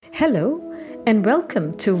Hello, and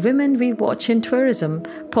welcome to Women We Watch in Tourism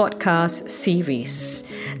podcast series.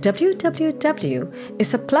 WWW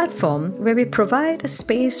is a platform where we provide a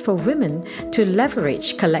space for women to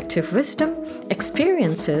leverage collective wisdom,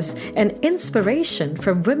 experiences, and inspiration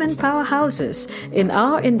from women powerhouses in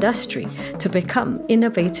our industry to become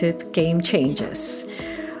innovative game changers.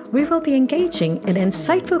 We will be engaging in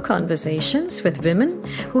insightful conversations with women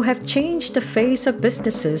who have changed the face of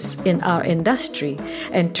businesses in our industry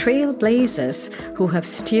and trailblazers who have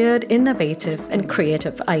steered innovative and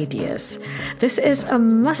creative ideas. This is a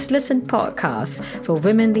must-listen podcast for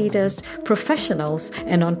women leaders, professionals,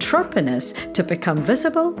 and entrepreneurs to become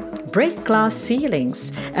visible, break glass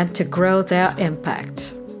ceilings, and to grow their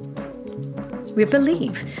impact. We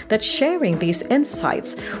believe that sharing these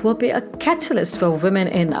insights will be a catalyst for women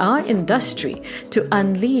in our industry to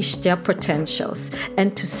unleash their potentials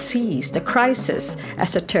and to seize the crisis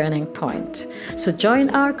as a turning point. So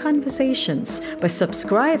join our conversations by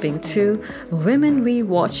subscribing to Women We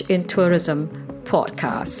Watch in Tourism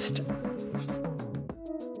podcast.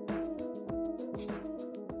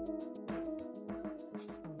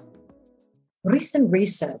 Recent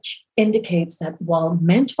research indicates that while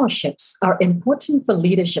mentorships are important for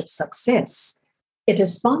leadership success, it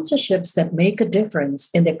is sponsorships that make a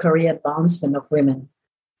difference in the career advancement of women.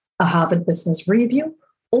 A Harvard Business Review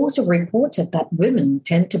also reported that women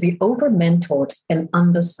tend to be over-mentored and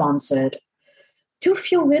under-sponsored. Too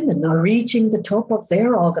few women are reaching the top of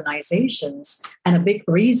their organizations, and a big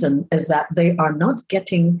reason is that they are not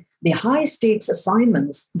getting the high-stakes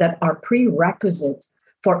assignments that are prerequisites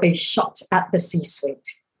for a shot at the C-suite.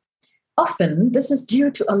 Often, this is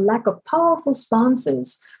due to a lack of powerful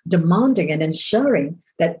sponsors demanding and ensuring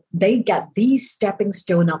that they get these stepping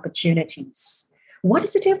stone opportunities. What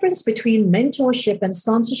is the difference between mentorship and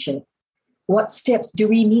sponsorship? What steps do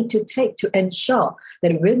we need to take to ensure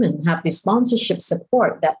that women have the sponsorship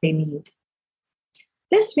support that they need?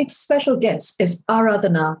 This week's special guest is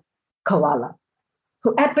Aradhana Khowala,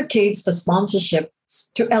 who advocates for sponsorships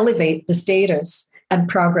to elevate the status and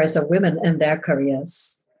progress of women in their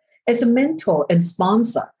careers. As a mentor and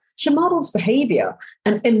sponsor, she models behavior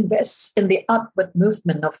and invests in the upward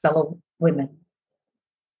movement of fellow women.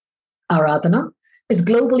 Aradhana is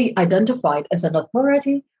globally identified as an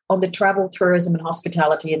authority on the travel, tourism, and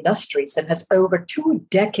hospitality industries and has over 2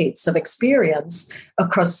 decades of experience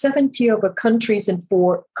across 70 over countries in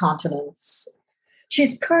 4 continents.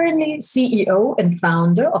 She's currently CEO and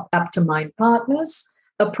founder of Aptamind Partners,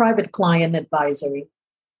 a private client advisory.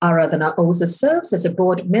 Aradhana also serves as a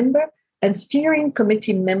board member and steering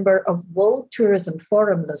committee member of World Tourism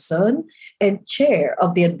Forum Lucerne and chair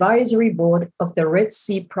of the advisory board of the Red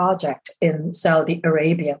Sea Project in Saudi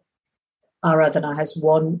Arabia. Aradhana has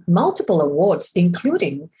won multiple awards,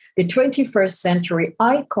 including the 21st Century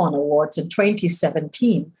Icon Awards in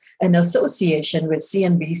 2017, in association with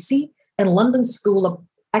CNBC and London School of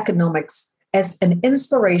Economics as an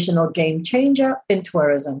inspirational game changer in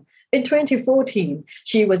tourism. In 2014,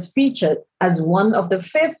 she was featured as one of the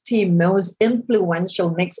 50 most influential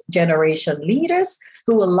next generation leaders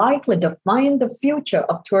who will likely define the future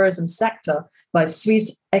of tourism sector by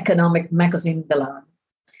Swiss economic magazine Bilan.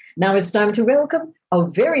 Now it's time to welcome our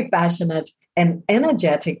very passionate and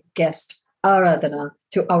energetic guest, Aradhana,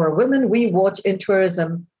 to our Women We Watch in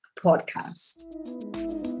Tourism podcast.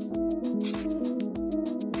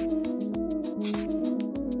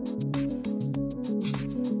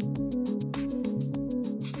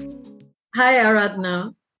 Hi,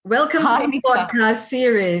 Aradhana. Welcome to the podcast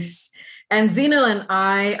series. And Zinal and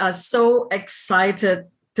I are so excited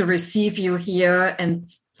to receive you here and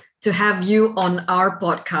to have you on our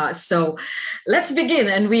podcast. So let's begin.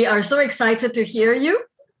 And we are so excited to hear you.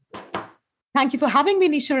 Thank you for having me,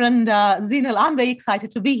 Nisha and Zinal. I'm very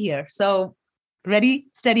excited to be here. So ready,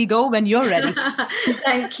 steady, go when you're ready.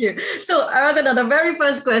 Thank you. So, Aradhana, the very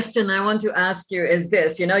first question I want to ask you is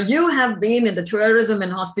this. You have been in the tourism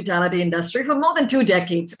and hospitality industry for more than 2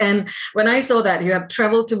 decades. And when I saw that, you have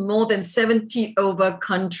traveled to more than 70 over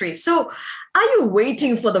countries. So are you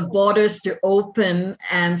waiting for the borders to open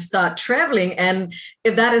and start traveling? And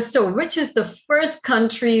if that is so, which is the first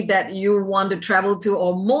country that you want to travel to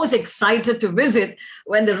or most excited to visit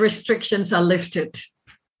when the restrictions are lifted?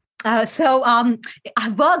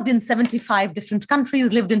 I've worked in 75 different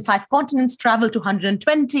countries, lived in 5 continents, traveled to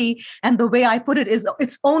 120. And the way I put it is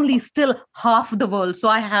it's only still half the world. So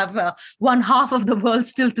I have one half of the world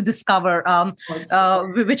still to discover,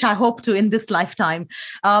 which I hope to in this lifetime.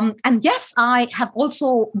 And yes, I have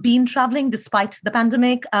also been traveling despite the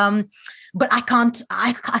pandemic. but I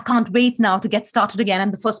can't wait now to get started again.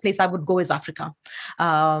 And the first place I would go is Africa.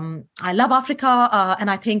 I love Africa. And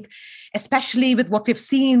I think, especially with what we've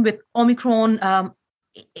seen with Omicron,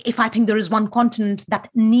 if I think there is one continent that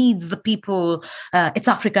needs the people, it's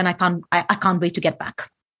Africa, and I can't wait to get back.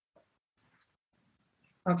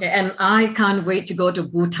 Okay, and I can't wait to go to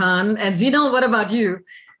Bhutan. And Zina, what about you?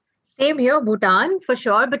 Same here, Bhutan for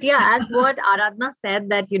sure. But yeah, as what Aradhana said,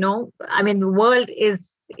 that, the world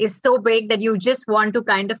is so big that you just want to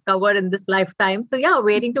kind of cover in this lifetime. So yeah,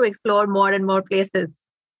 waiting to explore more and more places.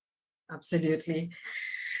 Absolutely.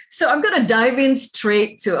 So I'm going to dive in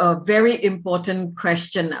straight to a very important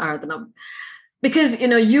question, Aradhana. Because,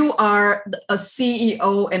 you are a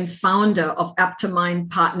CEO and founder of Aptamind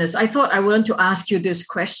Partners. I thought I wanted to ask you this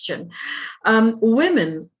question.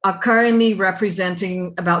 Women are currently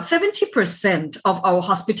representing about 70% of our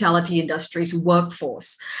hospitality industry's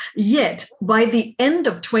workforce. Yet, by the end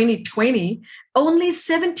of 2020, only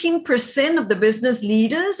 17% of the business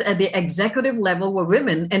leaders at the executive level were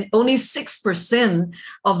women, and only 6%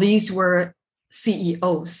 of these were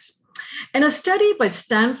CEOs. And a study by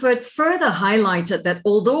Stanford further highlighted that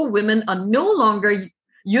although women are no longer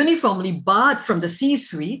uniformly barred from the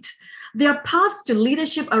C-suite, their paths to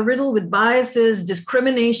leadership are riddled with biases,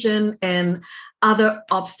 discrimination, and other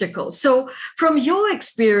obstacles. So from your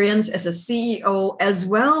experience as a CEO, as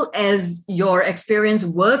well as your experience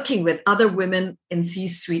working with other women in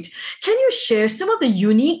C-suite, can you share some of the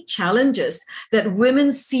unique challenges that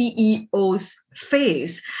women CEOs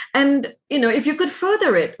face? And, if you could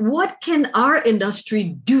further it, what can our industry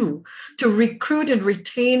do to recruit and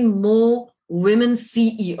retain more women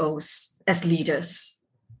CEOs as leaders?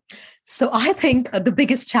 So I think the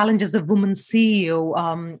biggest challenge as a woman CEO,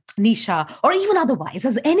 Nisha, or even otherwise,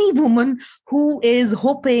 as any woman who is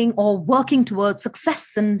hoping or working towards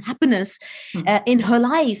success and happiness in her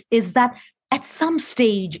life, is that at some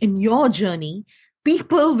stage in your journey,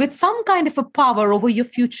 people with some kind of a power over your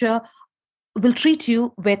future will treat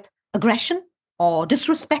you with aggression or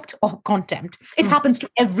disrespect or contempt. It happens to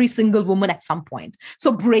every single woman at some point.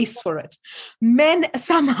 So brace for it. Men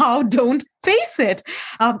somehow don't face it.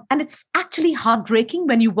 And it's actually heartbreaking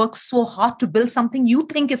when you work so hard to build something you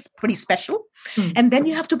think is pretty special. And then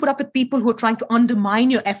you have to put up with people who are trying to undermine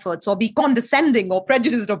your efforts or be condescending or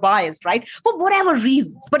prejudiced or biased, right? For whatever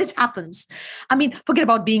reasons, but it happens. Forget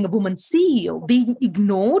about being a woman CEO. Being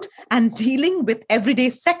ignored and dealing with everyday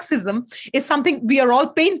sexism is something we are all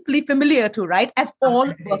painfully familiar to, right? As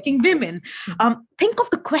all working women. Think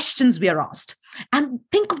of the questions we are asked, and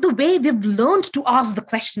think of the way we've learned to ask the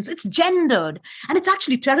questions. It's gendered, and it's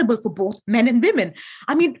actually terrible for both men and women.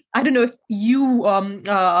 I don't know if you,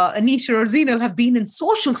 Anisha or Zeenal, have been in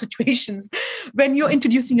social situations when you're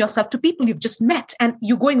introducing yourself to people you've just met, and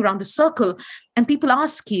you're going around a circle, and people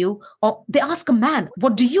ask you, or they ask a man,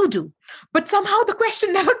 "What do you do?" But somehow the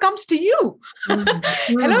question never comes to you.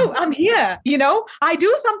 Hello, I'm here. I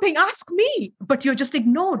do something, ask me. But you're just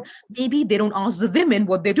ignored. Maybe they don't ask the women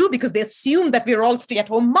what they do because they assume that we're all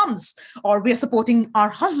stay-at-home moms or we're supporting our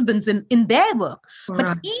husbands in their work. Right.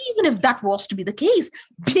 But even if that was to be the case,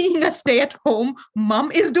 being a stay-at-home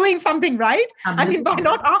mom is doing something right. Absolutely. Why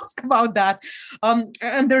not ask about that?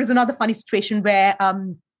 And there's another funny situation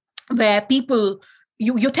where people...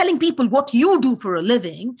 You're telling people what you do for a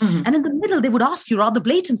living, and in the middle, they would ask you rather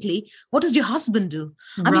blatantly, "What does your husband do?"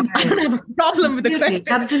 I don't have a problem with the question.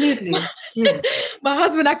 Absolutely. Yeah. My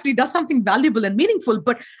husband actually does something valuable and meaningful,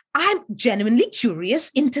 but I'm genuinely curious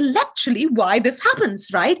intellectually why this happens,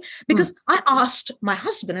 right? Because I asked my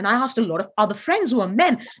husband, and I asked a lot of other friends who are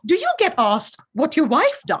men, "Do you get asked what your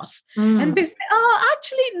wife does?" And they say,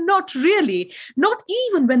 actually, not really. Not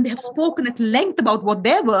even when they have spoken at length about what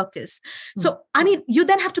their work is. So, you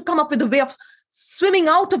then have to come up with a way of swimming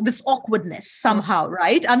out of this awkwardness somehow,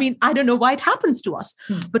 right? I don't know why it happens to us.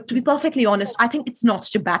 But to be perfectly honest, I think it's not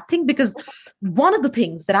such a bad thing, because one of the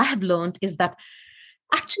things that I have learned is that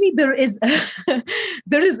actually there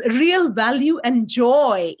is real value and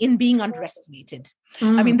joy in being underestimated.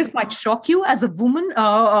 This might shock you as a woman,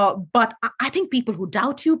 but I think people who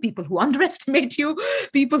doubt you, people who underestimate you,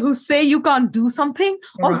 people who say you can't do something,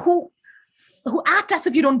 or who act as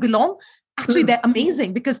if you don't belong, actually, they're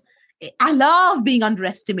amazing, because I love being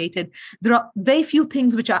underestimated. There are very few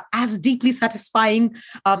things which are as deeply satisfying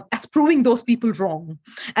as proving those people wrong.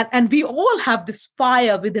 And we all have this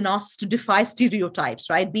fire within us to defy stereotypes,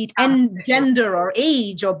 right? Be it gender or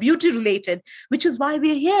age or beauty related, which is why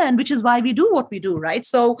we're here and which is why we do what we do, right?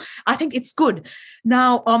 So I think it's good.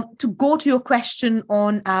 Now, to go to your question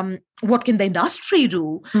on what can the industry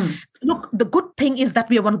do? Look, the good thing is that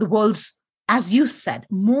we are one of the world's as you said,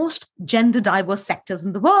 most gender diverse sectors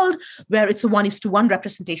in the world where it's a 1:1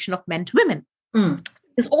 representation of men to women.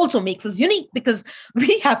 This also makes us unique because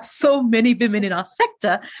we have so many women in our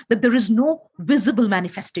sector that there is no visible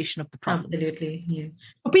manifestation of the problem. Absolutely. Yes.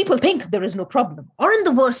 People think there is no problem, or in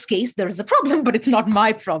the worst case, there is a problem, but it's not my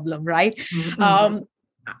problem, right?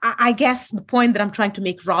 I guess the point that I'm trying to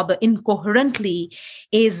make rather incoherently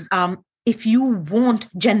is if you want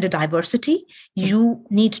gender diversity, you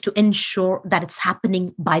need to ensure that it's happening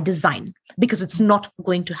by design, because it's not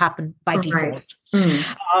going to happen by default.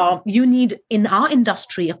 You need, in our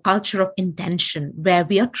industry, a culture of intention where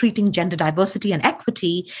we are treating gender diversity and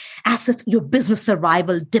equity as if your business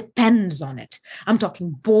survival depends on it. I'm talking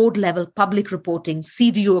board level public reporting,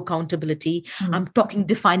 CDO accountability. I'm talking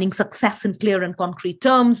defining success in clear and concrete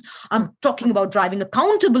terms. I'm talking about driving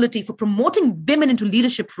accountability for promoting women into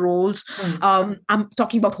leadership roles. I'm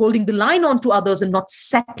talking about holding the line on to others and not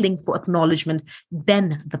settling for acknowledgement. Then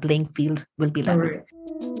the playing field will be level. Right.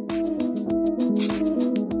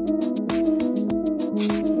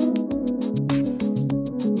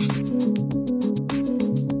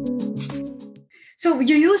 So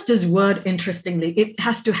you use this word interestingly. It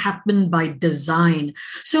has to happen by design.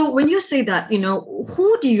 So when you say that, who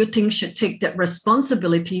do you think should take that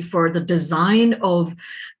responsibility for the design of,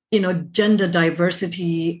 gender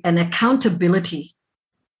diversity and accountability?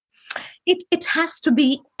 It has to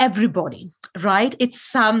be everybody, right?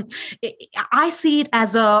 It's I see it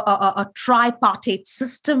as a tripartite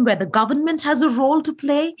system where the government has a role to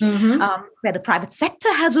play, where the private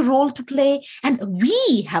sector has a role to play, and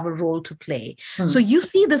we have a role to play. So you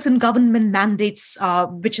see this in government mandates,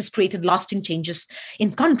 which has created lasting changes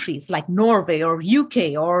in countries like Norway or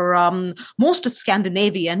UK or most of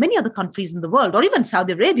Scandinavia and many other countries in the world, or even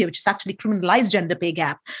Saudi Arabia, which has actually criminalized gender pay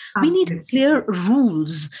gap. Absolutely. We need clear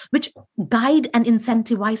rules which guide and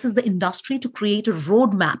incentivizes the industry to create a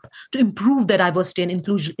roadmap to improve their diversity and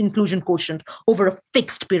inclusion quotient over a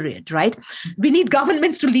fixed period, right? We need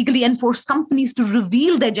governments to legally enforce companies to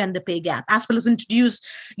reveal their gender pay gap, as well as introduce,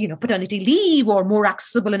 paternity leave or more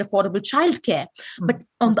accessible and affordable childcare. But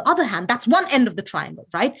on the other hand, that's one end of the triangle,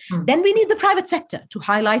 right? Then we need the private sector to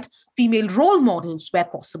highlight female role models where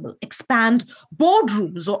possible, expand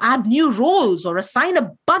boardrooms or add new roles or assign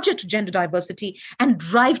a budget to gender diversity and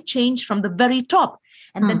drive change from the very top.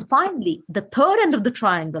 And then finally, the third end of the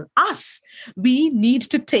triangle, us, we need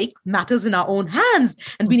to take matters in our own hands,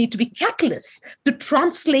 and we need to be catalysts to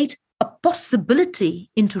translate a possibility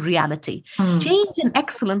into reality. Change and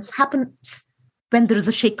excellence happens when there is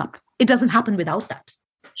a shakeup. It doesn't happen without that.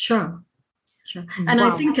 Sure. And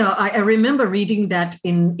I think I remember reading that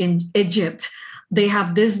in Egypt, they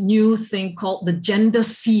have this new thing called the gender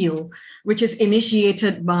seal, which is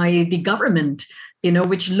initiated by the government,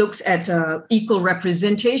 which looks at equal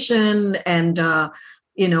representation and,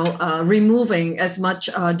 removing as much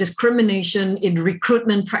discrimination in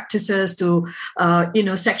recruitment practices to,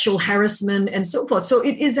 sexual harassment and so forth. So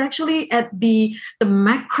it is actually at the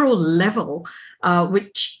macro level,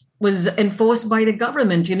 which was enforced by the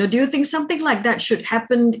government. Do you think something like that should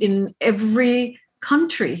happen in every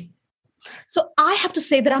country? So I have to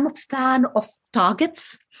say that I'm a fan of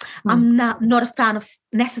targets. I'm not a fan of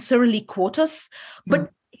necessarily quotas.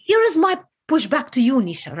 But here is my pushback to you,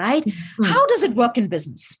 Nisha, right? How does it work in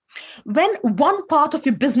business? When one part of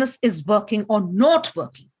your business is working or not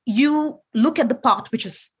working, you look at the part which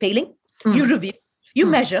is failing, you review, you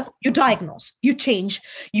measure, you diagnose, you change,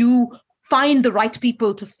 you find the right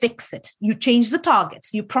people to fix it. You change the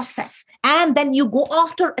targets, you process, and then you go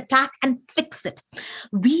after, attack, and fix it.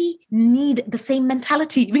 We need the same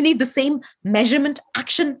mentality. We need the same measurement,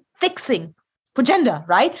 action, fixing for gender,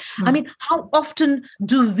 right? I mean, how often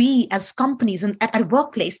do we as companies and at a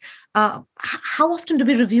workplace, how often do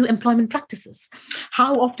we review employment practices?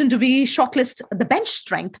 How often do we shortlist the bench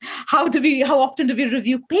strength? How often do we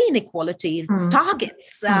review pay inequality,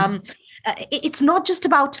 targets? It's not just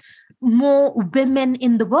about more women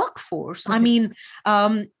in the workforce. I mean,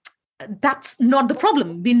 that's not the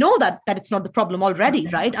problem. We know that it's not the problem already,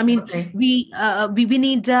 right? I mean, we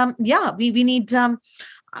need, we need,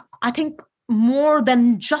 I think, more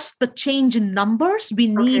than just the change in numbers. We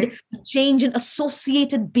need a change in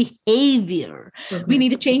associated behavior. We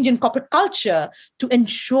need a change in corporate culture to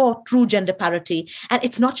ensure true gender parity. And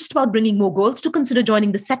it's not just about bringing more girls to consider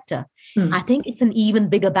joining the sector. I think it's an even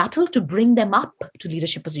bigger battle to bring them up to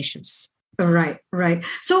leadership positions. Right, right.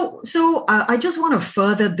 So, I just want to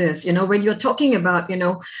further this. When you're talking about,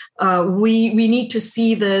 we need to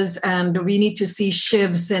see this, and we need to see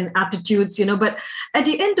shifts in attitudes. But at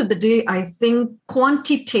the end of the day, I think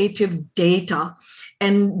quantitative data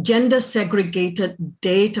and gender segregated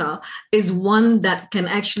data is one that can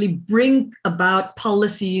actually bring about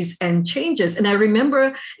policies and changes. And I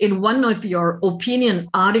remember in one of your opinion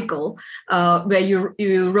article where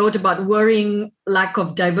you wrote about worrying lack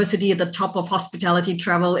of diversity at the top of hospitality,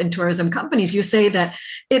 travel, and tourism companies. You say that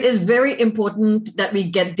it is very important that we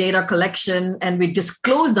get data collection and we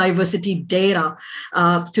disclose diversity data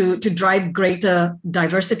to drive greater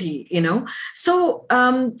diversity. So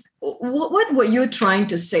what were you trying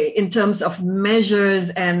to say in terms of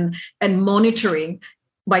measures and monitoring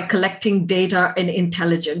by collecting data and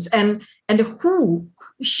intelligence, and who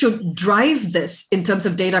should drive this in terms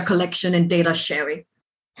of data collection and data sharing?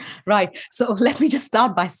 Right. So let me just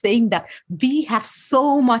start by saying that we have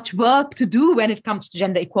so much work to do when it comes to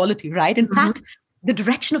gender equality, right? In fact, the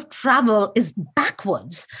direction of travel is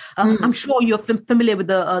backwards. I'm sure you're familiar with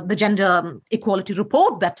the gender equality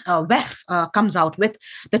report that WEF comes out with.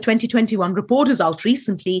 The 2021 report is out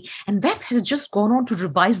recently, and WEF has just gone on to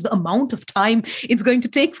revise the amount of time it's going to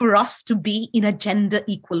take for us to be in a gender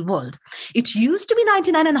equal world. It used to be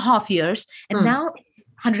 99 and a half years, and now it's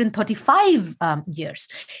 135 years.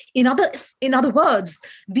 In other words,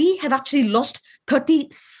 we have actually lost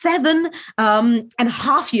 37 and a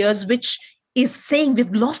half years, which is saying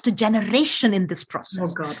we've lost a generation in this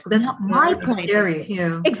process. Oh God, that's my point. Scary.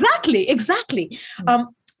 Yeah. Exactly.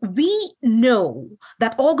 We know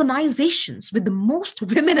that organizations with the most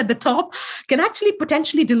women at the top can actually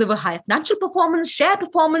potentially deliver higher financial performance, share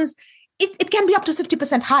performance. It can be up to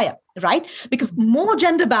 50% higher, right? Because more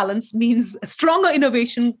gender balance means stronger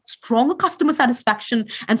innovation, stronger customer satisfaction,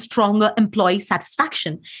 and stronger employee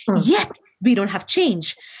satisfaction. Yet we don't have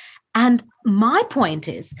change. And my point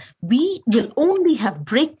is, we will only have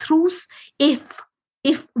breakthroughs if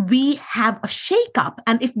we have a shake-up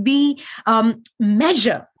and if we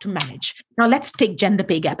measure to manage. Now, let's take gender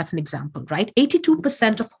pay gap as an example, right?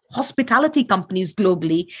 82% of hospitality companies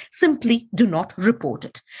globally simply do not report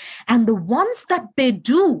it. And the ones that they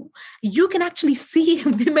do, you can actually see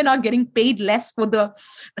women are getting paid less for the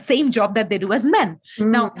same job that they do as men.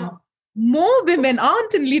 Now, more women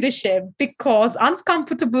aren't in leadership because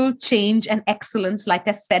uncomfortable change and excellence, like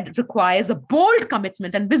I said, requires a bold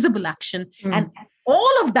commitment and visible action. And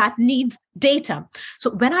all of that needs data. So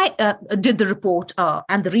when I did the report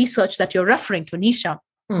and the research that you're referring to, Nisha,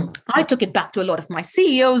 I took it back to a lot of my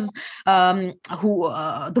CEOs who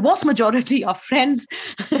the vast majority are friends.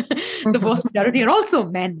 The vast majority are also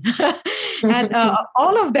men. And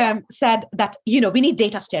all of them said that, we need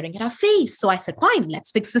data staring at our face. So I said, fine,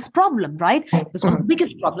 let's fix this problem, right? Because one of the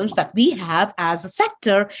biggest problems that we have as a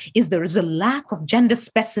sector is there is a lack of gender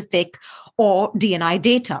specific or D&I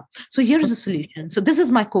data. So here's the solution. So this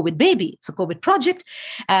is my COVID baby. It's a COVID project.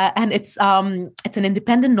 And it's an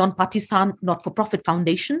independent, non-partisan, not-for-profit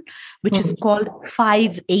foundation, which is called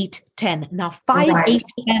 5810. Now,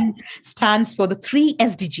 5810 stands for the 3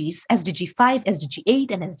 SDGs, SDG 5, SDG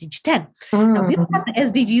 8, and SDG 10. Now, we've had the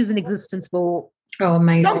SDGs in existence for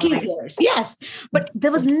donkey's years. Yes, but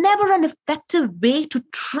there was never an effective way to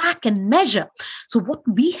track and measure. So what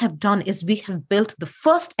we have done is we have built the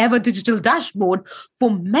first ever digital dashboard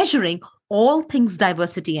for measuring all things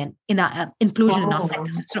diversity and inclusion in our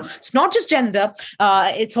sector. So it's not just gender,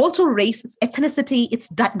 it's also race, it's ethnicity, it's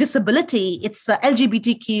disability, it's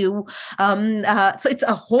LGBTQ. So it's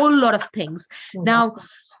a whole lot of things. Now,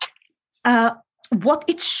 what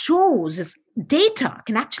it shows is data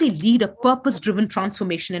can actually lead a purpose-driven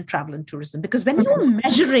transformation in travel and tourism. Because when you're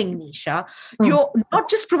measuring, Nisha, you're not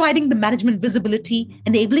just providing the management visibility,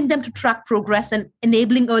 enabling them to track progress and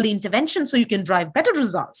enabling early intervention so you can drive better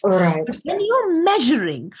results. Right. But when you're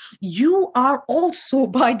measuring, you are also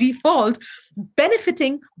by default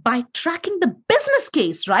benefiting by tracking the business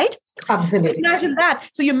case, right? Absolutely. Imagine that.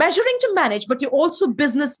 So you're measuring to manage, but you're also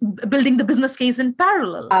building the business case in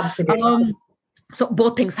parallel. Absolutely. So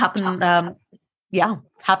both things happen at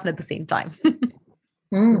the same time.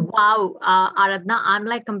 Wow, Aradhana, I'm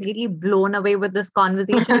like completely blown away with this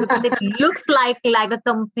conversation because it looks like a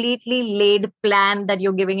completely laid plan that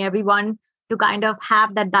you're giving everyone to kind of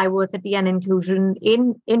have that diversity and inclusion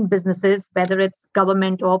in businesses, whether it's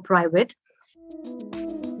government or private.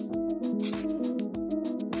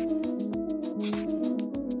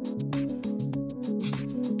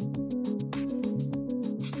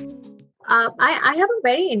 I have a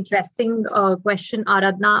very interesting question,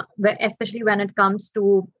 Aradhana, especially when it comes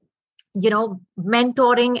to,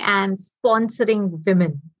 mentoring and sponsoring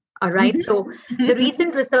women. All right. So the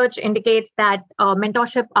recent research indicates that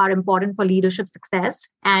mentorship are important for leadership success,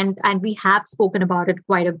 and we have spoken about it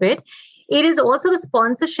quite a bit. It is also the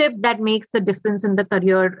sponsorship that makes a difference in the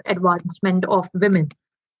career advancement of women.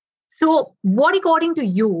 So, what, according to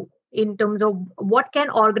you, in terms of what can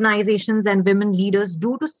organizations and women leaders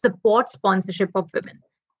do to support sponsorship of women?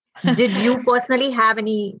 Did you personally have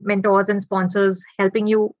any mentors and sponsors helping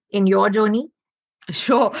you in your journey?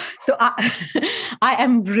 Sure. So I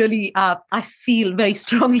am really, I feel very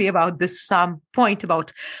strongly about this point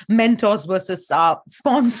about mentors versus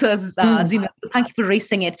sponsors. Zina, thank you for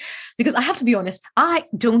raising it, because I have to be honest, I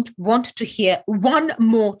don't want to hear one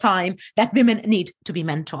more time that women need to be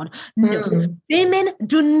mentored. No, women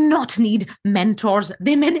do not need mentors.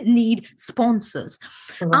 Women need sponsors.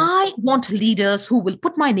 I want leaders who will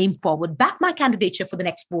put my name forward, back my candidature for the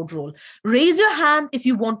next board role. Raise your hand if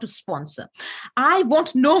you want to sponsor. I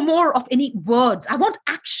want no more of any words. I want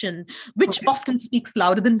action, which often speaks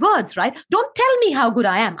louder than words, right? Don't tell me how good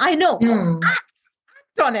I am. I know.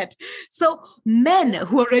 Act on it. So men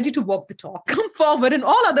who are ready to walk the talk, come forward, and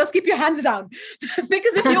all others, keep your hands down.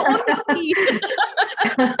 Because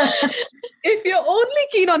if you're only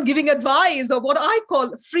keen on giving advice or what I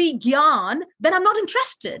call free gyan, then I'm not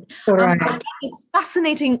interested. I had this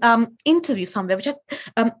fascinating interview somewhere, which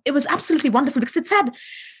it was absolutely wonderful, because it said,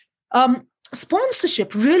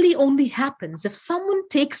 sponsorship really only happens if someone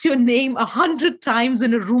takes your name 100 times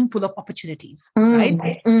in a room full of opportunities,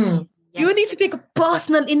 right? You need to take a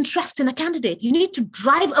personal interest in a candidate. You need to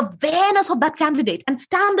drive awareness of that candidate and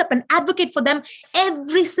stand up and advocate for them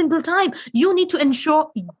every single time. You need to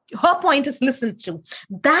ensure her point is listened to.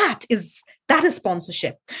 That is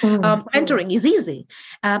sponsorship. Mentoring is easy.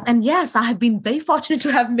 And yes, I have been very fortunate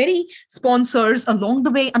to have many sponsors along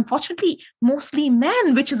the way. Unfortunately, mostly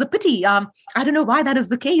men, which is a pity. I don't know why that is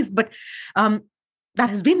the case, but that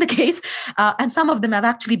has been the case. And some of them have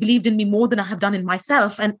actually believed in me more than I have done in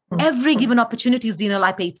myself. And every given opportunity, Zina,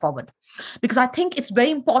 I pay it forward. Because I think it's very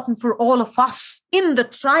important for all of us in the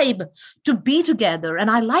tribe to be together. And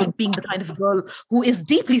I like being the kind of girl who is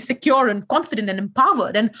deeply secure and confident and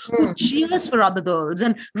empowered, and who cheers for other girls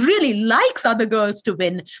and really likes other girls to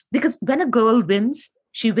win. Because when a girl wins,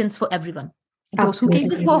 she wins for everyone. Those who came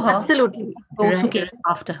before her, those who came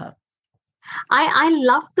after her. I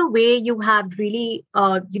love the way you have really,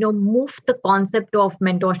 moved the concept of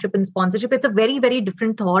mentorship and sponsorship. It's a very, very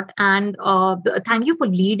different thought. And thank you for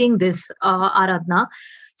leading this, Aradhana.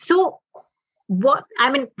 So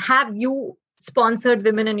have you sponsored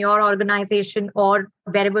women in your organization or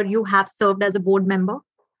wherever you have served as a board member?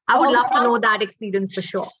 I would love to know that experience for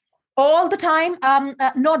sure. All the time,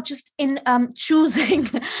 not just in choosing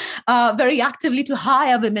very actively to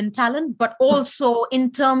hire women talent, but also in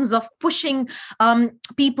terms of pushing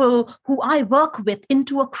people who I work with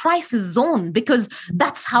into a crisis zone, because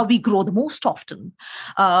that's how we grow the most often.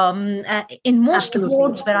 In most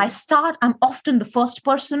boards where I start, I'm often the first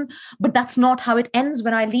person, but that's not how it ends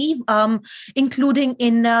when I leave, including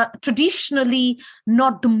in traditionally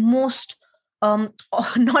not the most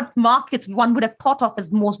not markets one would have thought of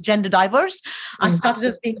as most gender diverse. I started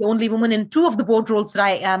as being the only woman in 2 of the board roles that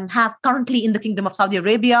I have currently in the Kingdom of Saudi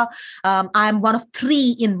Arabia. I'm one of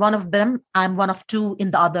 3 in one of them. I'm one of 2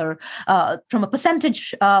 in the other. From a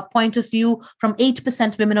percentage point of view, from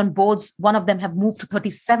 8% women on boards, one of them have moved to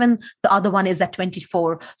 37. The other one is at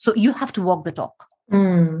 24. So you have to walk the talk.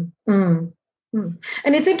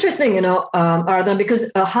 And it's interesting, Aradhana, because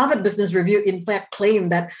Harvard Business Review, in fact, claimed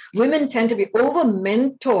that women tend to be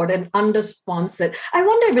over-mentored and under-sponsored. I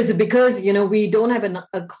wonder if it's because, we don't have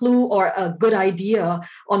a clue or a good idea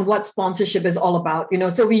on what sponsorship is all about.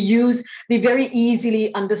 So we use the very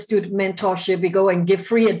easily understood mentorship. We go and give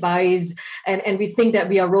free advice, and we think that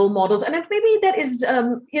we are role models. And maybe that is,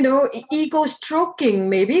 ego stroking,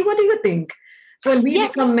 maybe. What do you think? When we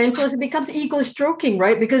become mentors, it becomes ego stroking,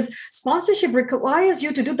 right? Because sponsorship requires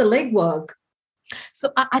you to do the legwork.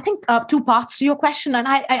 So I think 2 parts to your question. And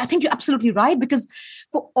I think you're absolutely right, because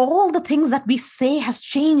for all the things that we say has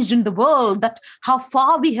changed in the world, that how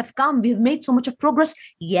far we have come, we have made so much of progress.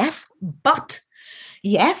 Yes, but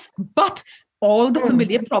all the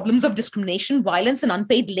familiar problems of discrimination, violence, and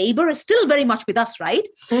unpaid labor is still very much with us, right?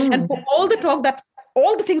 And for all the talk that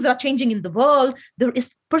all the things that are changing in the world, there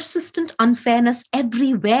is persistent unfairness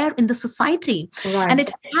everywhere in the society. Right. And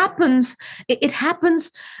it happens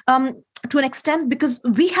to an extent because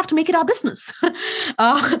we have to make it our business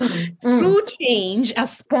through change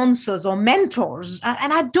as sponsors or mentors.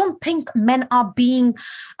 And I don't think men are being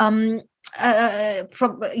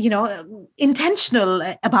intentional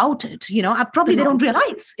about it. Probably they don't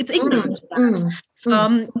realize it's ignorance.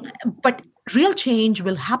 But Real change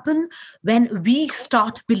will happen when we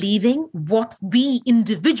start believing what we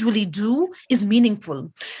individually do is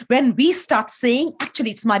meaningful. When we start saying,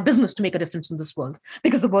 actually, it's my business to make a difference in this world,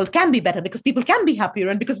 because the world can be better, because people can be happier,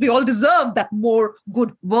 and because we all deserve that more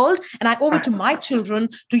good world. And I owe it to my children,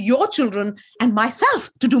 to your children, and myself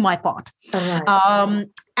to do my part.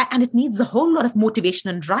 And it needs a whole lot of motivation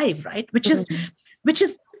and drive, right? Which is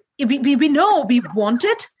we know we want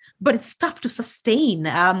it, but it's tough to sustain,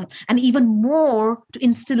 and even more to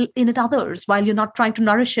instill in it others while you're not trying to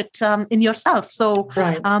nourish it in yourself. So,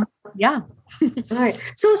 yeah. Right.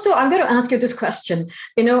 So I'm going to ask you this question,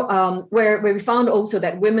 where we found also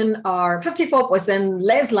that women are 54%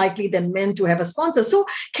 less likely than men to have a sponsor. So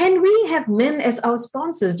can we have men as our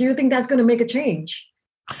sponsors? Do you think that's going to make a change?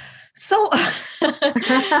 So,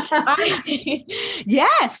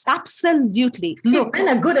 yes, absolutely. Look, men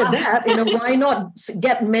are good at that. Why not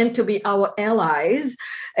get men to be our allies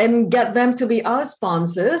and get them to be our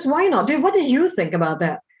sponsors? Why not? What do you think about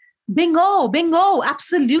that? Bingo.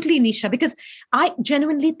 Absolutely, Nisha, because I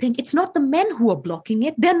genuinely think it's not the men who are blocking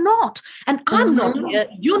it. They're not. And I'm not here.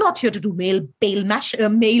 You're not here to do male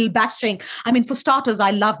bashing. I mean, for starters,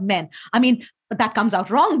 I love men. I mean, that comes out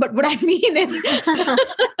wrong. But what I mean is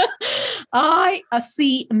I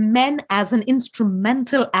see men as an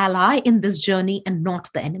instrumental ally in this journey and not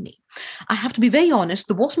the enemy. I have to be very honest.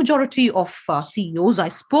 The vast majority of CEOs I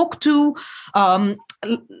spoke to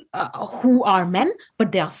who are men,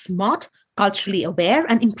 but they are smart, culturally aware,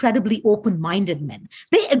 and incredibly open-minded men.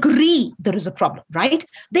 They agree there is a problem, right?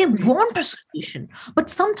 They want a solution. But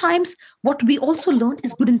sometimes what we also learned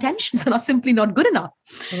is good intentions are simply not good enough.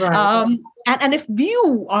 Right. And if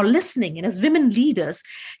you are listening, and as women leaders,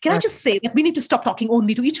 can I just say that we need to stop talking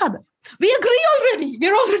only to each other? We agree already.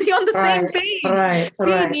 We're already on the same page.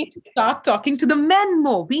 We need to start talking to the men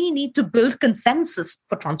more. We need to build consensus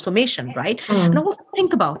for transformation, right? And also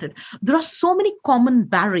think about it. There are so many common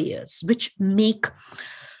barriers which make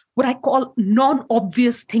what I call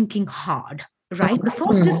non-obvious thinking hard. Right. The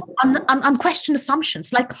first is unquestioned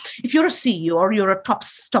assumptions. Like if you're a CEO or you're a top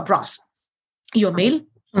brass, you're male,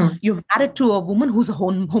 you're married to a woman who's a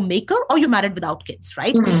homemaker, or you're married without kids,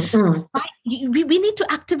 right? We need to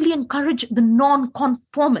actively encourage the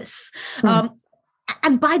non-conformists.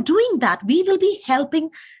 And by doing that, we will be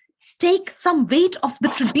helping take some weight of the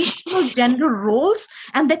traditional gender roles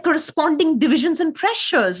and their corresponding divisions and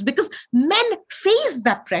pressures, because men face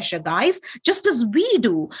that pressure, guys, just as we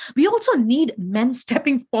do. We also need men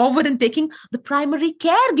stepping forward and taking the primary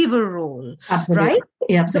caregiver role. Absolutely. Right?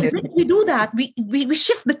 Yeah, absolutely. So when we do that, we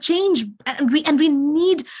shift the change, and we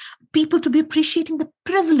need people to be appreciating the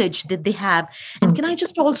privilege that they have. And can I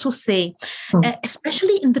just also say,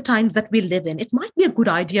 especially in the times that we live in, it might be a good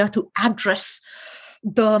idea to address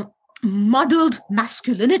the muddled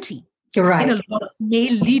masculinity in a lot of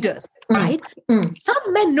male leaders, right?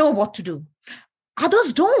 Some men know what to do.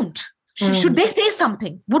 Others don't. Should they say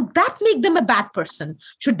something? Would that make them a bad person?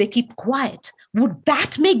 Should they keep quiet? Would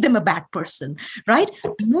that make them a bad person, right?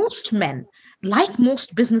 Most men, like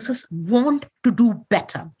most businesses, want to do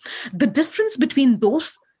better. The difference between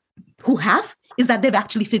those who have is that they've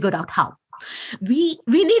actually figured out how. We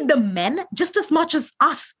need the men just as much as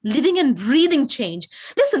us living and breathing change.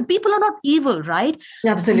 Listen, people are not evil, right?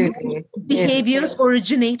 Absolutely. Behaviors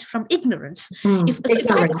originate from ignorance.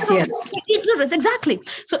 Ignorance, yes. Ignorance, exactly.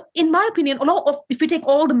 So in my opinion, if we take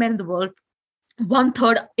all the men in the world,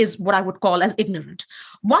 1/3 is what I would call as ignorant.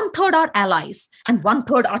 1/3 are allies, and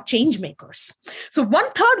 1/3 are change makers. So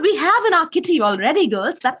 1/3 we have in our kitty already,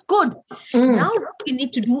 girls. That's good. Now what we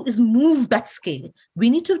need to do is move that scale. We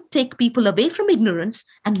need to take people away from ignorance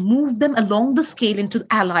and move them along the scale into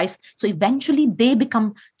allies. So eventually they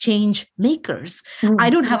become change makers. I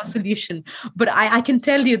don't have a solution, but I can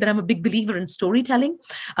tell you that I'm a big believer in storytelling.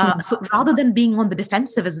 So rather than being on the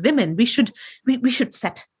defensive as women, we should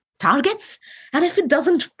set targets. And if it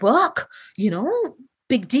doesn't work,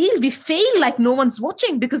 big deal. We fail like no one's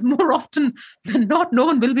watching, because more often than not, no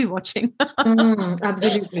one will be watching.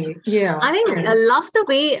 Absolutely. Yeah. I think I love the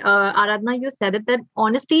way, Aradhana, you said it, that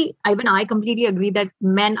honestly, even I completely agree that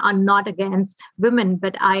men are not against women,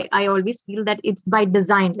 but I always feel that it's by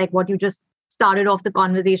design, like what you just started off the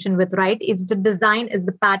conversation with, right? It's the design is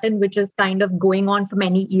the pattern which is kind of going on for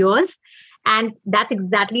many years. And that's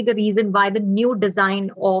exactly the reason why the new design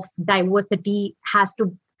of diversity has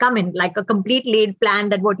to come in, like a complete laid plan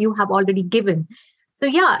that what you have already given. So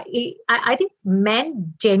yeah, I think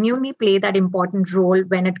men genuinely play that important role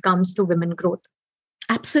when it comes to women growth.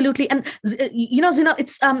 Absolutely. And, Zina,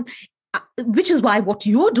 it's which is why what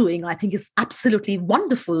you're doing, I think, is absolutely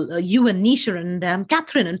wonderful. You and Nisha and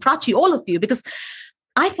Catherine and Prachi, all of you, because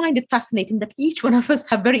I find it fascinating that each one of us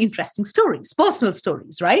have very interesting stories, personal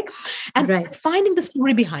stories, right? And finding the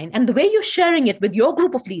story behind and the way you're sharing it with your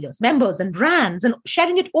group of leaders, members and brands and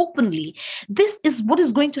sharing it openly, this is what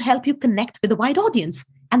is going to help you connect with a wide audience.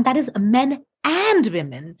 And that is men and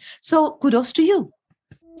women. So kudos to you.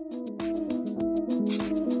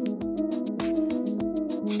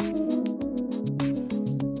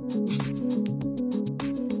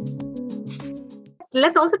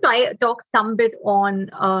 Let's also talk some bit on,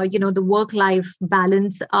 the work-life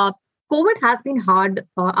balance. COVID has been hard,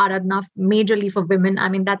 Aradhana, majorly for women. I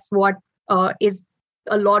mean, that's what is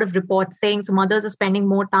a lot of reports saying. So mothers are spending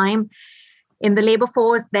more time in the labor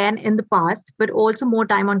force than in the past, but also more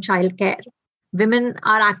time on childcare. Women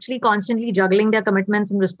are actually constantly juggling their commitments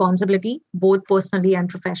and responsibility, both personally and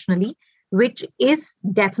professionally, which is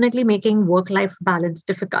definitely making work-life balance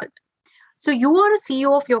difficult. So you are a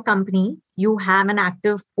CEO of your company. You have an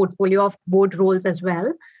active portfolio of board roles as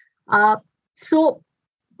well. So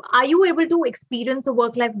are you able to experience a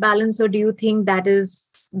work-life balance, or do you think that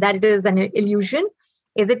it is an illusion?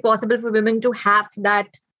 Is it possible for women to have that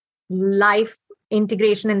life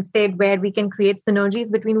integration instead, where we can create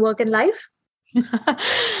synergies between work and life?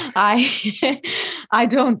 I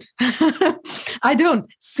don't. I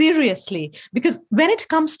don't, seriously, because when it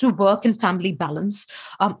comes to work and family balance,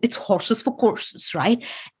 it's horses for courses, right?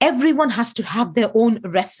 Everyone has to have their own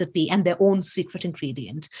recipe and their own secret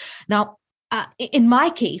ingredient. Now, in my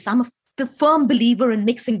case, I'm a firm believer in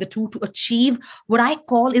mixing the two to achieve what I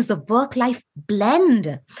call is a work-life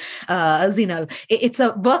blend. It's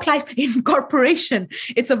a work-life incorporation.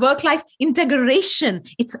 It's a work-life integration.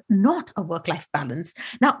 It's not a work-life balance.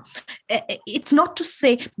 Now, it's not to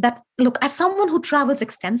say that, look, as someone who travels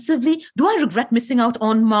extensively, do I regret missing out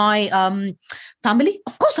on my family?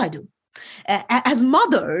 Of course I do. As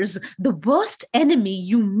mothers, the worst enemy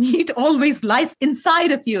you meet always lies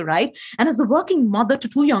inside of you, right? And as a working mother to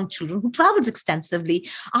 2 young children who travels extensively,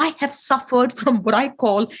 I have suffered from what I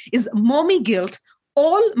call is mommy guilt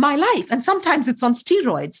all my life. And sometimes it's on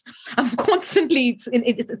steroids. I'm constantly, it's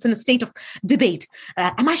in a state of debate.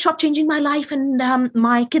 Am I shortchanging my life and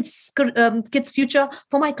my kids' future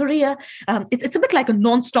for my career? It's a bit like a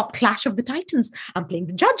non-stop clash of the titans. I'm playing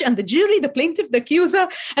the judge and the jury, the plaintiff, the accuser,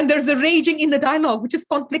 and there's a raging inner dialogue, which is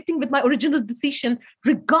conflicting with my original decision,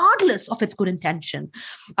 regardless of its good intention.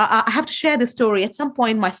 I have to share this story. At some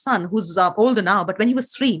point, my son, who's older now, but when he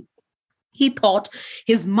was 3, he thought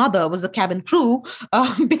his mother was a cabin crew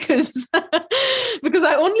because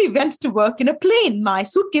I only went to work in a plane. My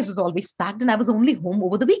suitcase was always packed and I was only home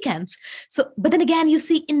over the weekends. So, but then again, you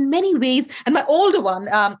see, in many ways, and my older one,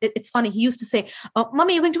 it's funny, he used to say,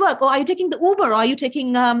 Mommy, you're going to work? Or are you taking the Uber? Or are you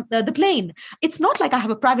taking the plane? It's not like I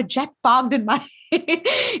have a private jet parked in my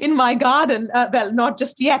in my garden. Well, not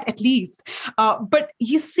just yet, at least. But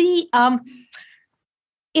you see,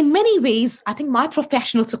 in many ways, I think my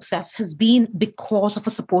professional success has been because of a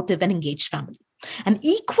supportive and engaged family. And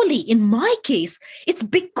equally, in my case, it's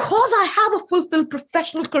because I have a fulfilled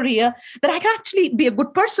professional career that I can actually be a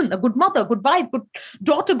good person, a good mother, good wife, good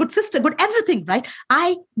daughter, good sister, good everything, right?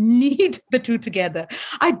 I need the two together.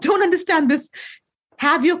 I don't understand this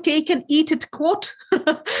have your cake and eat it quote.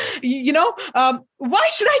 Why should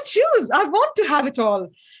I choose? I want to have it all.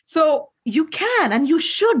 So you can and you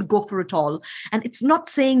should go for it all. And it's not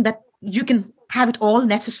saying that you can have it all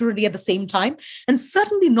necessarily at the same time, and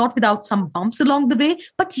certainly not without some bumps along the way,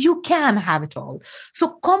 but you can have it all.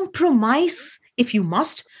 So compromise if you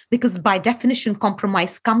must, because by definition,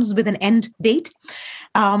 compromise comes with an end date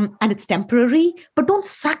and it's temporary, but don't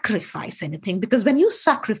sacrifice anything, because when you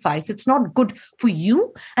sacrifice, it's not good for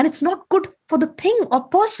you and it's not good for the thing or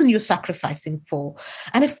person you're sacrificing for.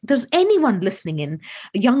 And if there's anyone listening in,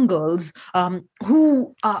 young girls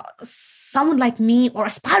who are someone like me or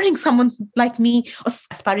aspiring someone like me or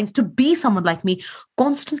aspiring to be someone like me,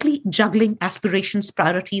 constantly juggling aspirations,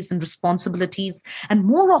 priorities, and responsibilities, and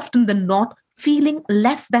more often than not, feeling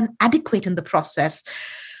less than adequate in the process,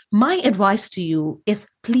 my advice to you is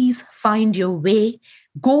please find your way,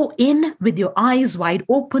 go in with your eyes wide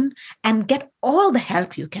open and get all the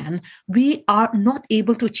help you can. We are not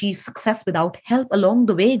able to achieve success without help along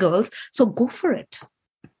the way, girls. So go for it.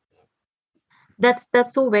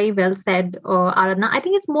 That's so very well said, Aradhana. I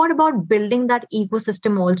think it's more about building that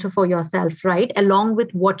ecosystem also for yourself, right? Along with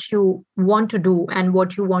what you want to do and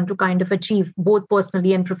what you want to kind of achieve, both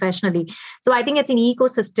personally and professionally. So I think it's an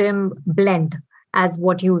ecosystem blend, as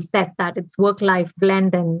what you said, that it's work-life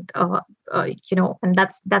blend, and and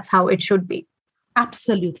that's how it should be.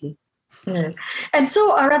 Absolutely. Yeah. And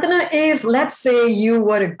so, Aradhana, if let's say you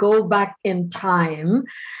were to go back in time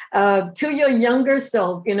to your younger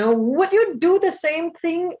self, would you do the same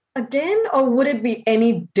thing again, or would it be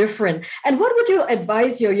any different? And what would you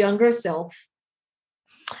advise your younger self?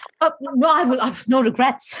 No, I will have no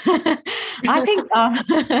regrets. I think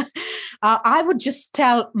I would just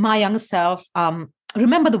tell my younger self,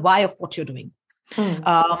 remember the why of what you're doing.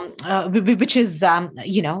 Which is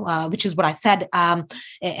what I said.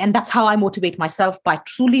 And that's how I motivate myself, by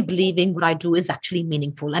truly believing what I do is actually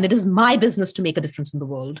meaningful. And it is my business to make a difference in the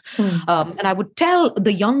world. And I would tell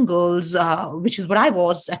the young girls, which is what I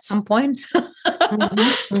was at some point,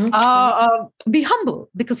 be humble,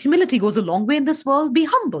 because humility goes a long way in this world. Be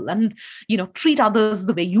humble and, treat others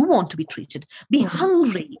the way you want to be treated. Be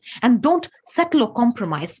hungry and don't settle or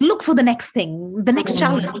compromise. Look for the next thing, the next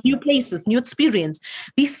challenge, new places, new experience.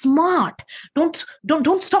 Be smart. Don't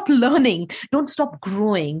stop learning. Don't stop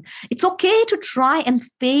growing. It's okay to try and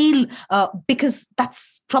fail, because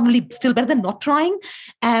that's probably still better than not trying.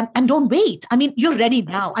 And don't wait. I mean, you're ready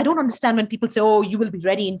now. I don't understand when people say, "Oh, you will be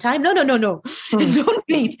ready in time." No. Don't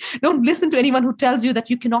wait. Don't listen to anyone who tells you that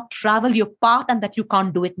you cannot travel your path and that you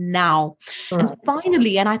can't do it now. Right. And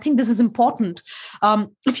finally, and I think this is important,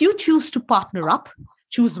 if you choose to partner up,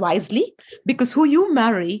 choose wisely, because who you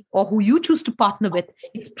marry or who you choose to partner with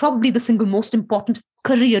is probably the single most important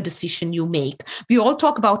career decision you make. We all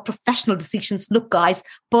talk about professional decisions. Look, guys,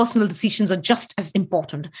 personal decisions are just as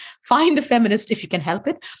important. Find a feminist if you can help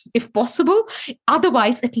it, if possible.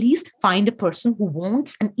 Otherwise, at least find a person who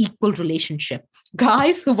wants an equal relationship.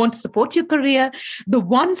 Guys who want to support your career, the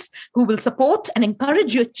ones who will support and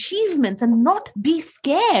encourage your achievements and not be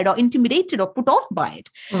scared or intimidated or put off by it.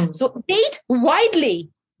 So date widely,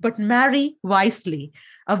 but marry wisely.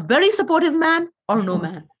 A very supportive man or no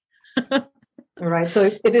man. Right. So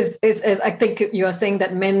it is, I think you are saying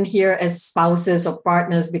that men here as spouses or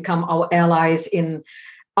partners become our allies in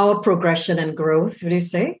our progression and growth, would you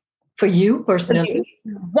say? For you personally?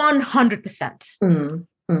 100%.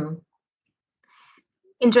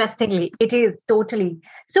 Interestingly, it is totally.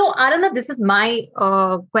 So, Aradhana, this is my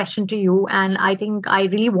question to you. And I think I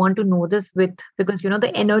really want to know this because,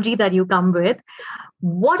 the energy that you come with.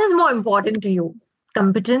 What is more important to you,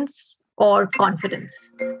 competence or confidence?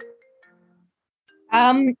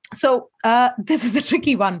 This is a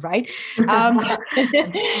tricky one, right? Can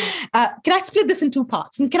I split this in two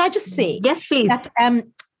parts? And can I just say, yes, please, that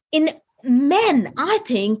in men, I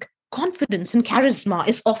think confidence and charisma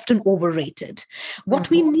is often overrated. What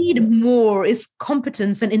we need more is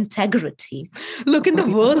competence and integrity. Look, in the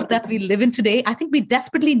world that we live in today, I think we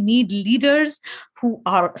desperately need leaders who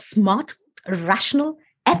are smart, rational,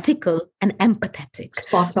 ethical, and empathetic.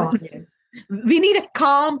 Spot on. We need a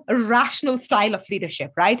calm, rational style of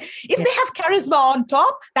leadership, right? If they have charisma on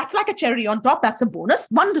top, that's like a cherry on top. That's a bonus.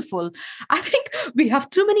 Wonderful. I think we have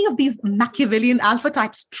too many of these Machiavellian alpha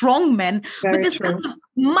type strong men with this kind of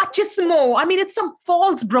machismo. I mean, it's some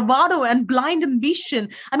false bravado and blind ambition.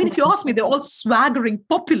 I mean, if you ask me, they're all swaggering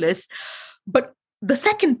populists. But the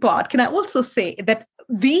second part, can I also say that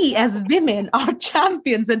we as women are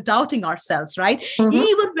champions in doubting ourselves, right?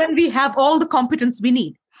 Even when we have all the competence we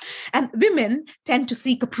need. And women tend to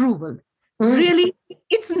seek approval. Really,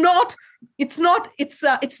 it's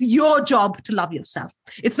your job to love yourself.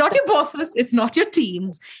 It's not your bosses, it's not your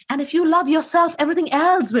teams. And if you love yourself, everything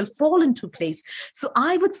else will fall into place. So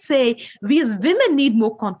I would say we as women need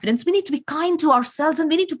more confidence. We need to be kind to ourselves and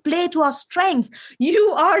we need to play to our strengths.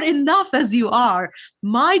 You are enough as you are.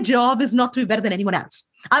 My job is not to be better than anyone else.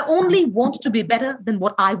 I only want to be better than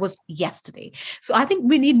what I was yesterday. So I think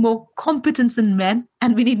we need more competence in men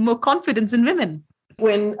and we need more confidence in women.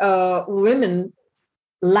 When women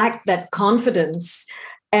lack that confidence,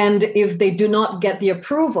 and if they do not get the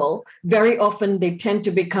approval, very often they tend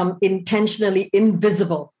to become intentionally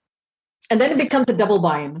invisible. And then it becomes a double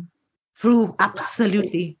bind. True,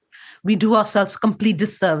 absolutely. We do ourselves complete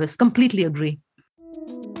disservice. Completely agree.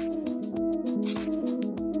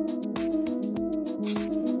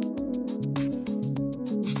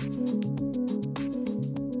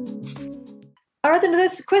 Aradhana,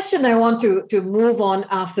 there's a question I want to move on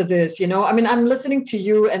after this. I mean, I'm listening to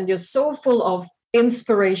you and you're so full of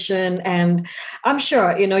inspiration. And I'm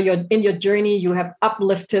sure, you're in your journey, you have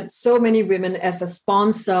uplifted so many women as a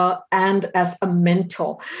sponsor and as a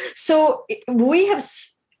mentor. So we have,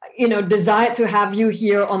 desired to have you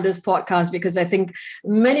here on this podcast because I think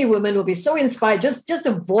many women will be so inspired, just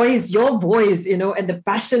the voice, your voice, and the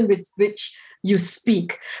passion with which you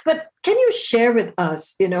speak. But can you share with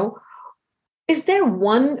us, is there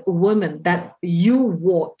one woman that you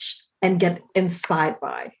watch and get inspired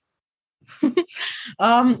by?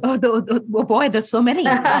 Oh boy, there's so many.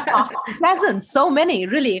 Pleasant, so many,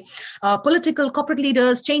 really. Political, corporate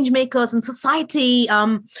leaders, change makers in society.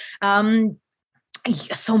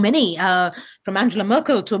 So many, from Angela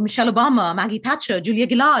Merkel to Michelle Obama, Maggie Thatcher, Julia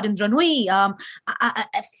Gillard, Indra Nooyi,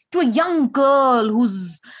 to a young girl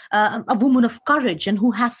who's a woman of courage and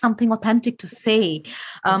who has something authentic to say.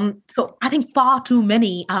 So I think far too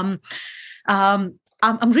many. I'm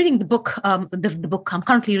reading the book. The book I'm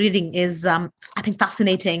currently reading is, I think,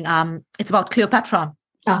 fascinating. It's about Cleopatra.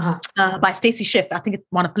 By Stacey Schiff. I think it's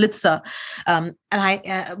one of Pulitzer. And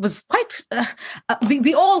I was quite,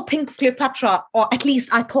 we all think of Cleopatra, or at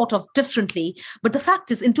least I thought of differently. But the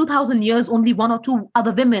fact is, in 2000 years, only one or two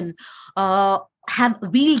other women have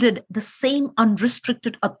wielded the same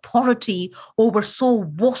unrestricted authority over so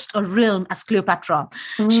vast a realm as Cleopatra.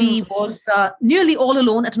 She was nearly all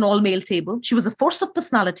alone at an all-male table. She was a force of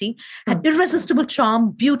personality, had irresistible charm,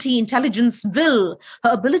 beauty, intelligence, will, her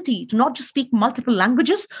ability to not just speak multiple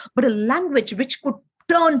languages, but a language which could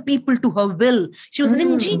turn people to her will. She was an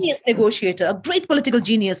ingenious negotiator, a great political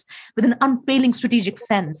genius with an unfailing strategic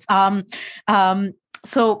sense.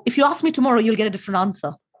 So if you ask me tomorrow, you'll get a different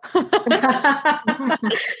answer. So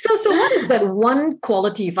what is that one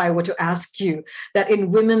quality, if I were to ask you, that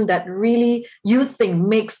in women that really you think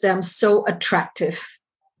makes them so attractive?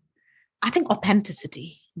 I think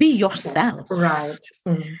authenticity. Be yourself, right?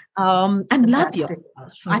 And love yourself.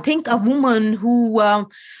 I think a woman who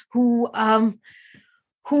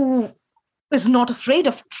is not afraid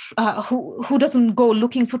of, who doesn't go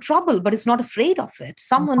looking for trouble, but is not afraid of it.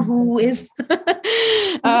 Someone who is,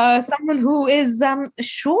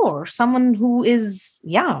 sure, someone who is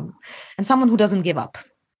young, and someone who doesn't give up.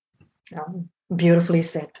 Beautifully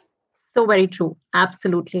said. So very true.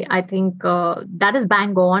 Absolutely. I think that is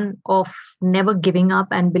bang on of never giving up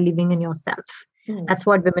and believing in yourself. That's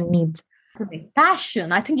what women need.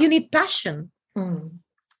 Passion. I think you need passion.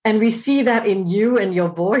 And we see that in you and your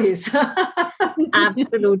voice.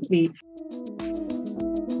 Absolutely.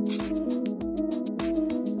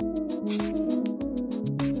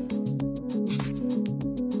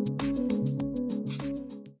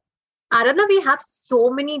 Aradhana, we have so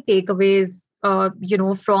many takeaways,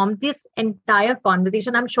 from this entire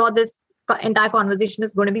conversation. I'm sure this entire conversation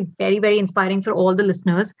is going to be very, very inspiring for all the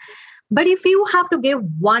listeners. But if you have to give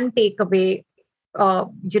one takeaway,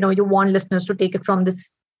 you want listeners to take it from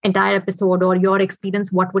this entire episode or your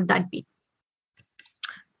experience, what would that be?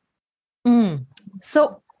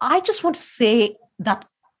 So I just want to say that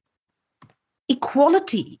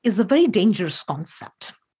equality is a very dangerous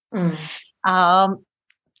concept.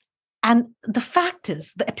 And the fact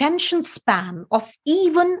is, the attention span of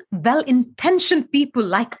even well-intentioned people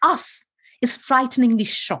like us is frighteningly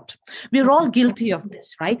short. We're all guilty of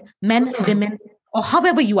this, right? Men, women, or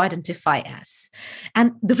however you identify as.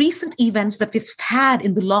 And the recent events that we've had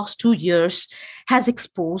in the last 2 years has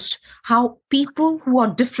exposed how people who are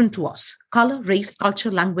different to us, color, race,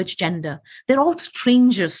 culture, language, gender, they're all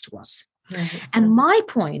strangers to us. And my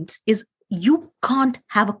point is, you can't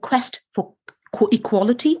have a quest for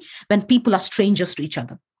equality when people are strangers to each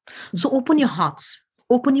other. So open your hearts,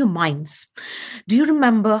 open your minds. Do you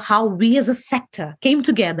remember how we as a sector came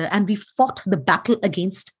together and we fought the battle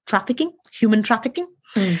against trafficking, human trafficking?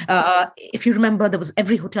 If you remember, there was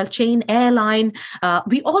every hotel chain, airline.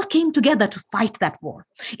 We all came together to fight that war.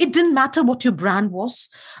 It didn't matter what your brand was.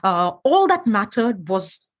 All that mattered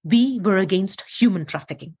was we were against human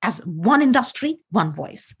trafficking. As one industry, one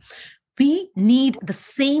voice. We need the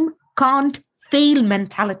same can't fail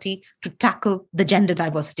mentality to tackle the gender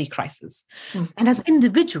diversity crisis. And as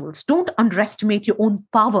individuals, don't underestimate your own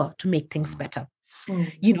power to make things better.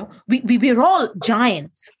 We're all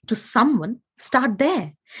giants to someone. Start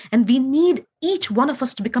there. And we need each one of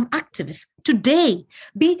us to become activists today.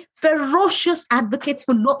 Be ferocious advocates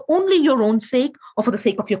for not only your own sake or for the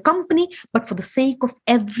sake of your company, but for the sake of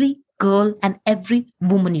every girl and every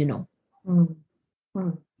woman you know.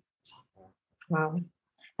 Wow.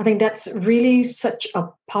 I think that's really such a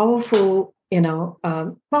powerful,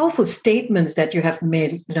 powerful statements that you have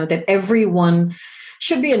made, that everyone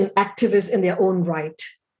should be an activist in their own right.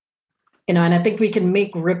 And I think we can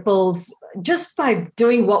make ripples just by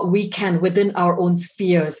doing what we can within our own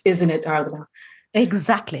spheres, isn't it, Aradhana?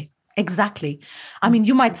 Exactly. I mean,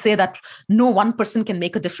 you might say that no one person can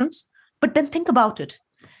make a difference, but then think about it.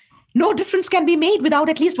 No difference can be made without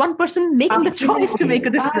at least one person making the choice to make a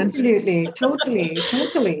difference. Absolutely.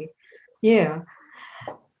 Totally. Yeah.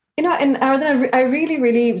 And Aradhana, I really,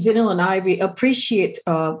 Zinil and I, we appreciate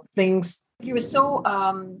things. You were so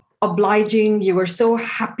obliging. You were so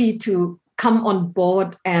happy to come on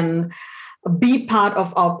board and be part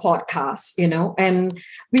of our podcast, and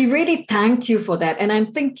we really thank you for that. And I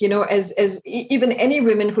think, as even any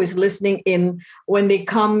women who is listening in, when they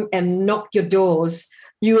come and knock your doors,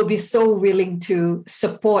 you will be so willing to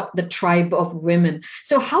support the tribe of women.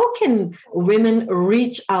 So how can women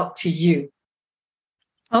reach out to you?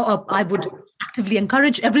 I would actively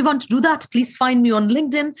encourage everyone to do that. Please find me on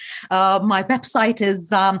LinkedIn. My website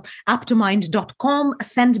is aptomind.com.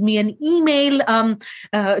 Send me an email.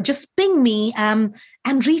 Just ping me and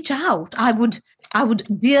reach out. I would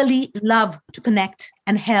dearly love to connect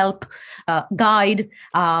and help guide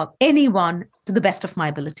anyone to the best of my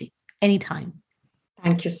ability, anytime.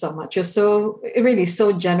 Thank you so much. You're really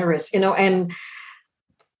so generous, and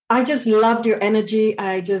I just loved your energy.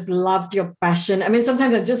 I just loved your passion. I mean,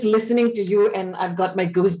 sometimes I'm just listening to you and I've got my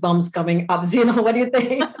goosebumps coming up. Zeenal, what do you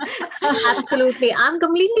think? Absolutely. I'm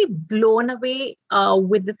completely blown away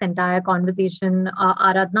with this entire conversation,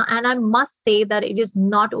 Aradhana. And I must say that it is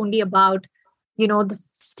not only about, the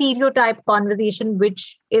stereotype conversation,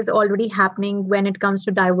 which is already happening when it comes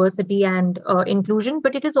to diversity and inclusion,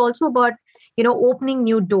 but it is also about, opening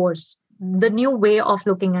new doors, the new way of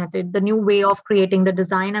looking at it, the new way of creating the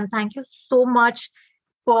design. And thank you so much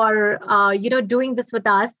for, doing this with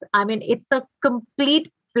us. I mean, it's a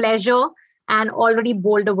complete pleasure and already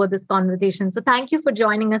bowled over this conversation. So thank you for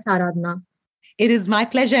joining us, Aradhana. It is my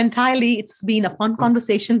pleasure entirely. It's been a fun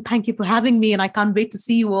conversation. Thank you for having me. And I can't wait to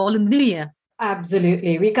see you all in the new year.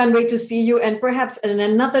 Absolutely. We can't wait to see you, and perhaps in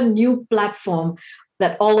another new platform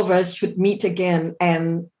that all of us should meet again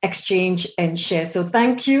and exchange and share. So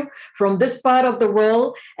thank you from this part of the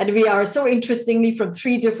world. And we are so interestingly from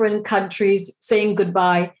 3 different countries saying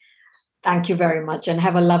goodbye. Thank you very much and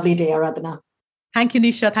have a lovely day, Aradhana. Thank you,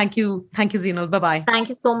 Nisha. Thank you. Thank you, Zeenal. Bye-bye. Thank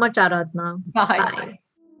you so much, Aradhana. Bye. Bye.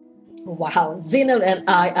 Wow. Zeenal and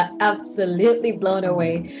I are absolutely blown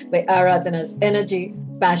away by Aradhana's energy,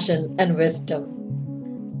 passion, and wisdom.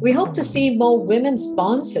 We hope to see more women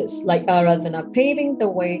sponsors like Aradhana paving the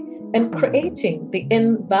way and creating the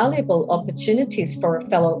invaluable opportunities for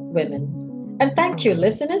fellow women. And thank you,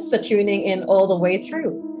 listeners, for tuning in all the way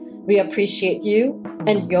through. We appreciate you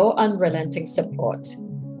and your unrelenting support.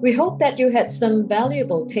 We hope that you had some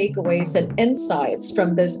valuable takeaways and insights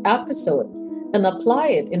from this episode and apply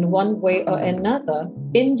it in one way or another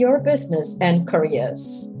in your business and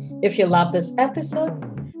careers. If you love this episode,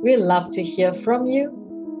 we'd love to hear from you.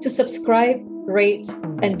 To subscribe, rate,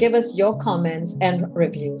 and give us your comments and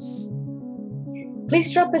reviews.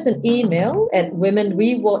 Please drop us an email at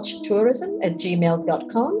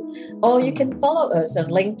womenwewatchtourism@gmail.com, or you can follow us on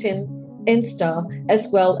LinkedIn, Insta, as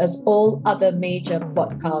well as all other major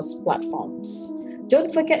podcast platforms.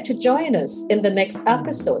 Don't forget to join us in the next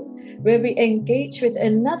episode, where we engage with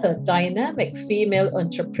another dynamic female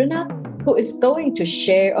entrepreneur who is going to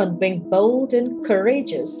share on being bold and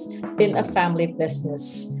courageous in a family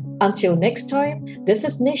business. Until next time, this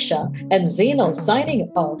is Nisha and Zeenal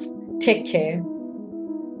signing off. Take care.